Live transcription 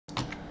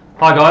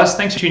Hi guys,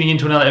 thanks for tuning in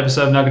to another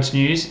episode of Nuggets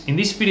News. In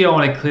this video I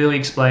want to clearly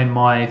explain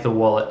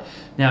MyEtherWallet.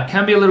 Now it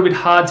can be a little bit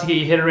hard to get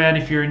your head around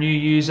if you're a new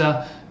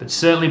user, but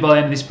certainly by the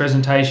end of this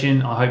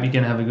presentation I hope you're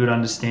going to have a good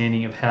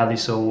understanding of how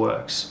this all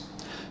works.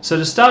 So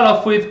to start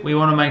off with, we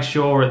want to make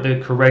sure we're at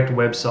the correct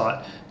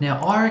website. Now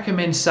I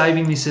recommend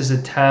saving this as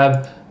a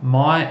tab,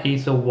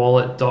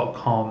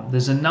 myetherwallet.com.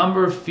 There's a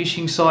number of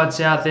phishing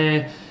sites out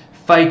there,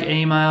 fake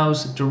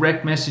emails,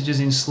 direct messages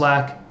in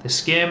Slack. The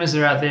scammers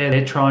are out there,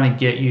 they're trying to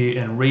get you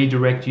and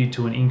redirect you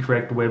to an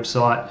incorrect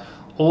website.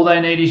 All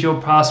they need is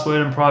your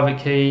password and private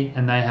key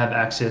and they have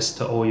access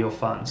to all your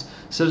funds.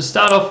 So to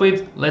start off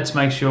with, let's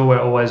make sure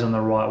we're always on the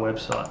right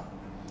website.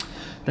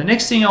 The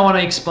next thing I want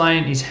to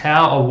explain is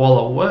how a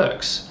wallet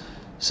works.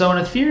 So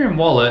an Ethereum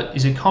wallet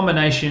is a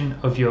combination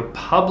of your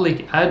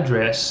public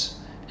address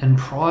and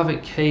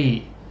private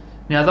key.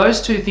 Now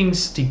those two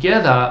things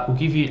together will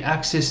give you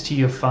access to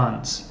your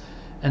funds.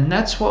 And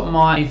that's what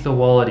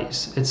MyEtherWallet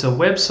is. It's a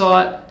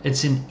website,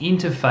 it's an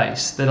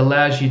interface that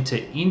allows you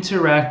to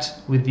interact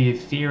with the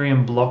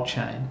Ethereum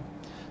blockchain.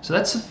 So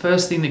that's the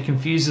first thing that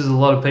confuses a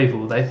lot of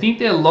people. They think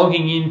they're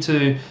logging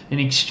into an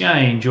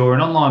exchange or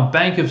an online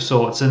bank of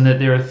sorts and that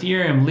their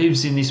Ethereum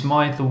lives in this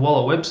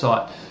MyEtherWallet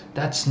website.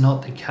 That's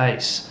not the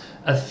case.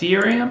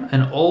 Ethereum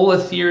and all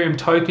Ethereum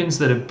tokens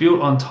that are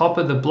built on top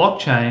of the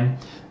blockchain,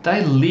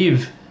 they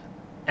live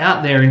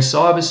out there in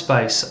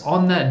cyberspace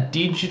on that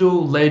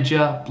digital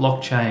ledger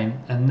blockchain.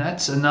 And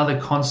that's another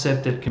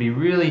concept that can be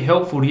really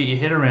helpful to get your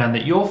head around,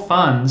 that your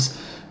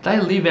funds, they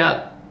live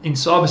out in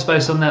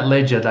cyberspace on that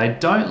ledger. They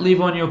don't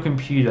live on your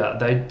computer.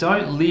 They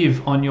don't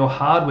live on your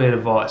hardware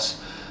device.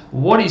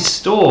 What is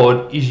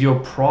stored is your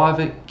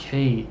private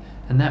key.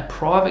 And that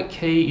private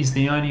key is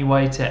the only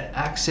way to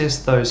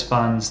access those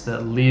funds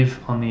that live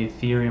on the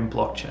Ethereum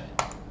blockchain.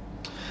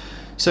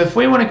 So if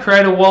we want to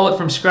create a wallet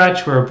from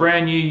scratch, we're a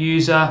brand new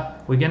user,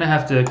 we're going to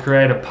have to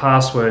create a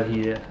password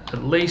here,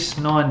 at least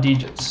 9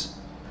 digits.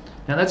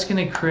 Now that's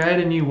going to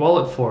create a new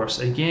wallet for us.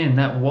 Again,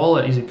 that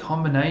wallet is a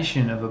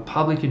combination of a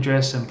public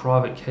address and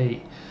private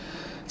key.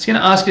 It's going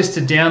to ask us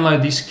to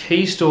download this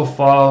key store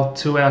file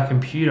to our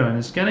computer and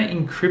it's going to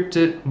encrypt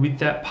it with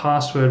that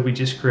password we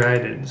just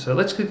created. So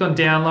let's click on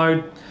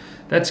download.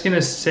 That's going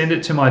to send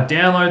it to my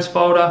downloads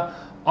folder.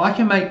 I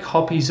can make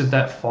copies of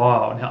that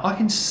file. Now I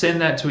can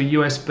send that to a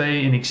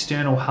USB, an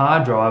external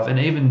hard drive, and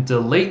even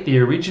delete the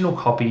original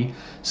copy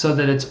so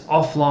that it's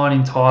offline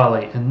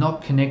entirely and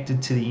not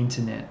connected to the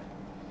internet.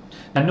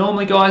 Now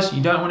normally guys,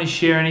 you don't want to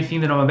share anything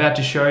that I'm about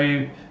to show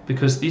you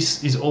because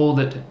this is all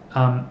that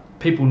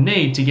people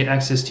need to get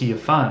access to your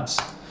funds.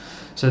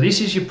 So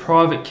this is your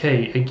private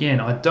key. Again,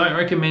 I don't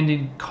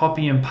recommend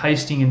copy and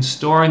pasting and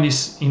storing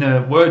this in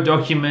a Word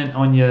document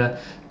on your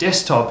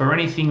desktop or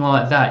anything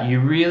like that. You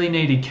really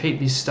need to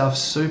keep this stuff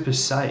super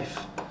safe.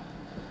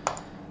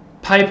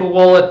 Paper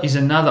wallet is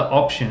another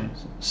option.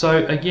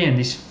 So again,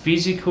 this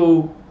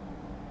physical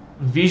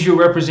visual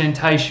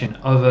representation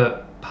of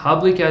a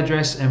public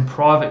address and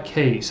private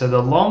key. So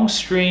the long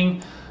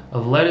string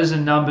of letters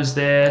and numbers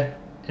there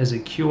as a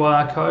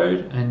QR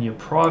code and your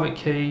private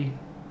key,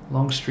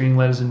 long string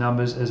letters and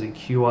numbers as a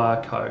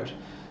QR code.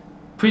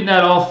 Print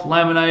that off,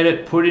 laminate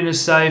it, put it in a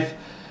safe,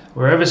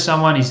 wherever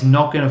someone is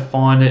not going to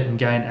find it and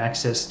gain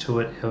access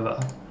to it ever.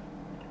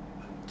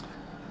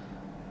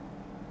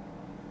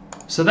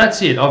 So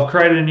that's it, I've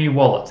created a new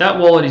wallet. That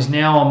wallet is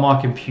now on my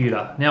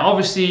computer. Now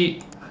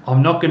obviously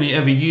I'm not going to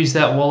ever use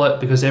that wallet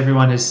because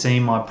everyone has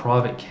seen my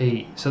private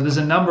key. So there's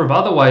a number of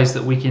other ways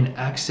that we can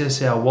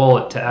access our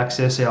wallet to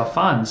access our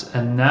funds,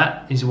 and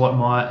that is what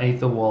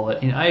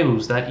MyEtherWallet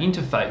enables, that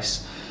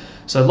interface.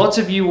 So lots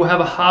of you will have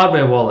a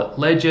hardware wallet,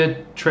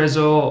 Ledger,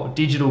 Trezor,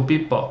 Digital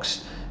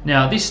Bitbox.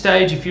 Now at this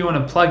stage, if you want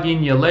to plug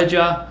in your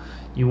Ledger,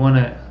 you want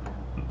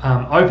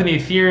to open the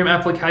Ethereum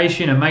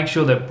application and make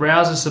sure that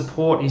browser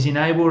support is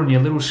enabled on your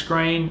little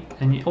screen,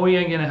 and all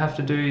you're going to have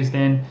to do is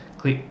then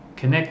click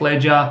Connect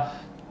Ledger,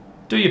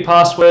 do your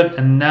password,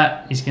 and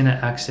that is going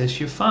to access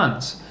your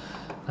funds.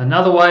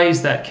 Another way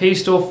is that key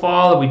store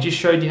file that we just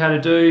showed you how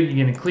to do.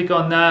 You're going to click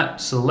on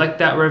that, select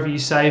that wherever you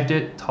saved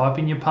it, type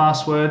in your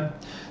password.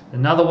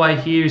 Another way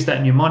here is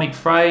that mnemonic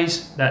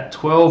phrase, that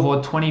 12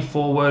 or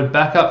 24 word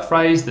backup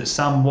phrase that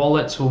some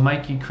wallets will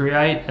make you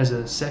create as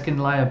a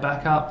second layer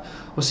backup,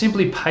 or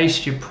simply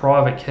paste your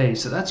private key.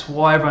 So that's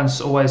why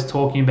everyone's always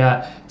talking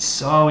about it's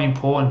so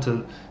important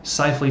to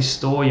safely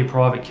store your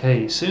private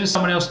key. As soon as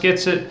someone else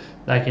gets it,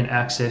 they can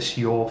access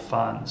your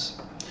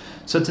funds.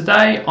 So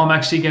today I'm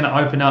actually going to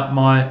open up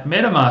my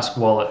MetaMask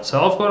wallet.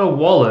 So I've got a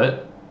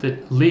wallet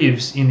that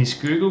lives in this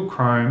Google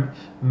Chrome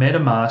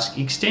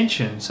MetaMask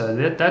extension. So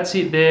that's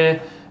it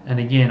there. And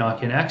again, I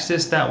can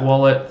access that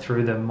wallet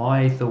through the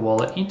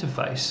MyEtherWallet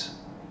interface.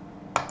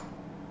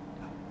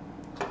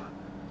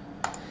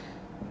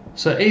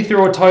 So Ether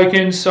or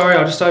tokens, sorry,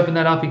 I'll just open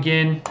that up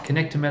again,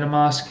 connect to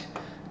MetaMask.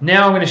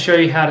 Now I'm going to show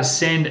you how to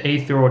send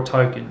Ether or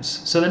tokens.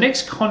 So the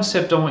next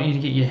concept I want you to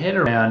get your head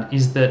around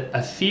is that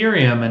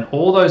Ethereum and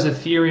all those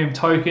Ethereum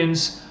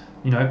tokens,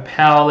 you know,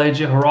 Power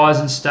Ledger,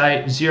 Horizon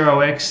State,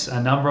 0x,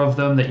 a number of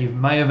them that you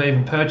may have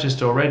even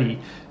purchased already,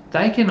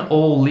 they can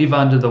all live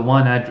under the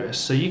one address.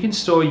 So you can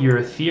store your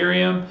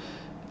Ethereum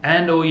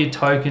and all your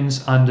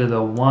tokens under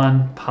the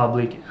one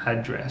public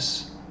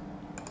address.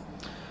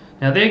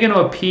 Now they're going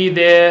to appear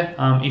there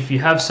if you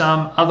have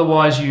some,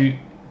 otherwise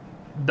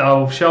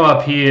they'll show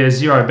up here as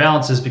zero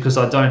balances because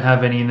I don't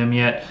have any in them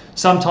yet.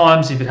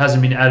 Sometimes if it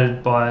hasn't been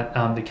added by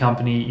the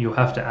company, you'll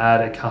have to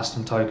add a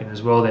custom token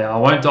as well there. I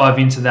won't dive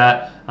into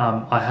that.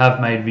 I have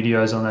made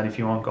videos on that if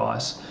you want,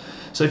 guys.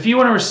 So if you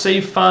want to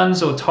receive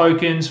funds or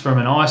tokens from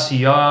an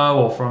ICO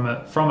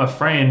or from a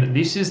friend,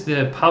 this is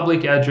the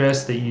public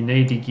address that you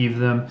need to give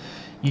them.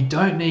 You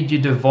don't need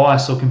your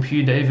device or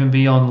computer to even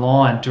be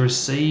online to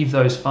receive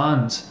those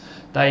funds.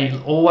 They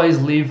always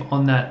live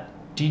on that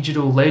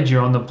digital ledger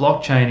on the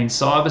blockchain in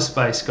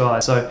cyberspace,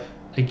 guys. So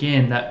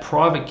again, that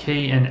private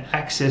key and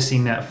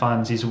accessing that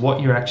funds is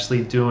what you're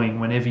actually doing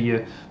whenever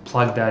you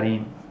plug that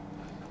in.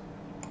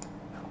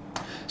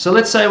 So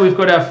let's say we've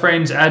got our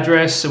friend's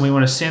address and we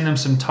want to send them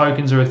some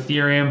tokens or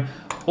Ethereum.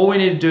 All we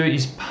need to do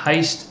is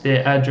paste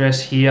their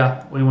address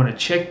here. We want to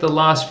check the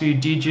last few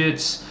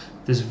digits.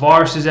 There's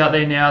viruses out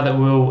there now that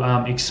will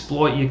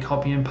exploit your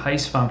copy and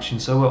paste function.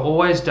 So we're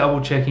always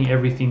double checking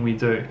everything we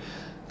do.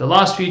 The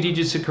last few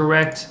digits are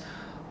correct.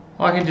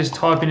 I can just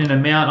type in an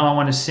amount I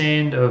want to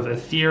send of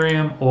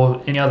Ethereum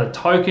or any other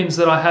tokens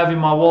that I have in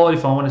my wallet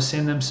if I want to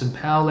send them some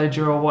Power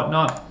Ledger or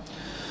whatnot.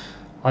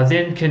 I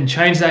then can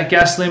change that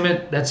gas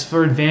limit. That's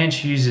for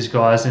advanced users,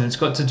 guys, and it's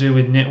got to do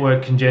with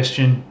network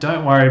congestion.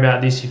 Don't worry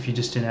about this if you're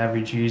just an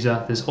average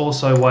user. There's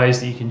also ways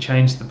that you can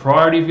change the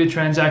priority of your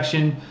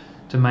transaction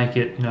to make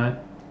it,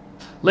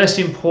 less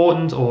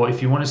important, or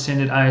if you want to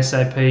send it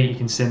ASAP, you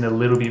can send a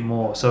little bit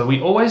more. So we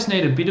always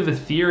need a bit of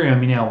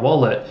Ethereum in our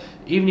wallet,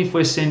 even if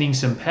we're sending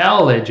some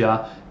Power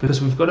Ledger,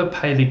 because we've got to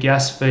pay the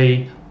gas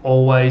fee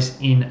always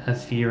in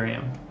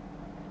Ethereum.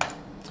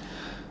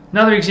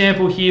 Another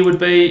example here would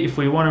be if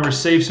we want to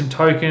receive some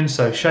tokens.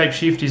 So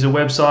Shapeshift is a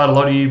website a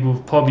lot of you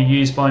will probably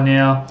use by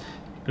now.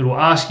 It will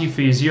ask you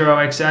for your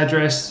 0x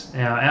address.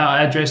 Now our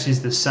address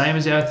is the same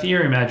as our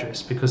Ethereum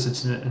address because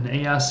it's an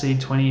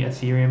ERC20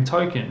 Ethereum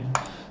token.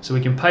 So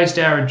we can paste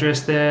our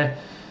address there.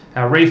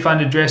 Our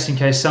refund address in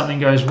case something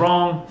goes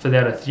wrong for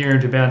that Ethereum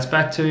to bounce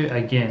back to.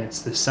 Again,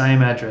 it's the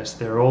same address.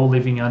 They're all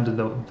living under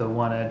the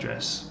one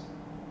address.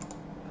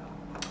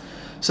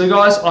 So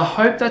guys, I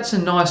hope that's a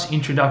nice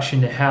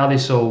introduction to how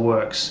this all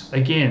works.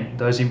 Again,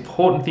 those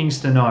important things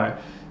to know.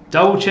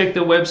 Double check the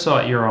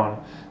website you're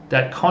on.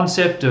 That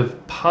concept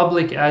of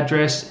public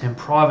address and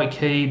private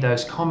key,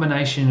 those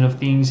combination of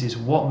things is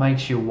what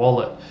makes your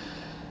wallet.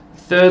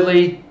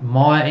 Thirdly,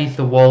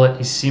 MyEtherWallet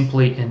is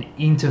simply an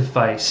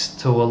interface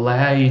to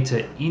allow you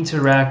to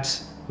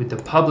interact with the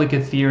public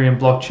Ethereum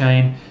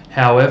blockchain,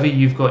 however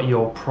you've got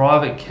your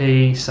private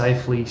key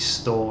safely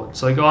stored.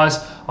 So guys,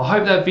 I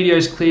hope that video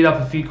has cleared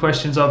up a few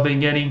questions I've been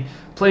getting.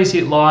 Please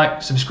hit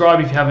like, subscribe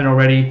if you haven't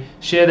already,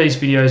 share these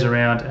videos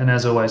around, and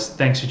as always,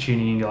 thanks for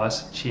tuning in,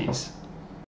 guys. Cheers.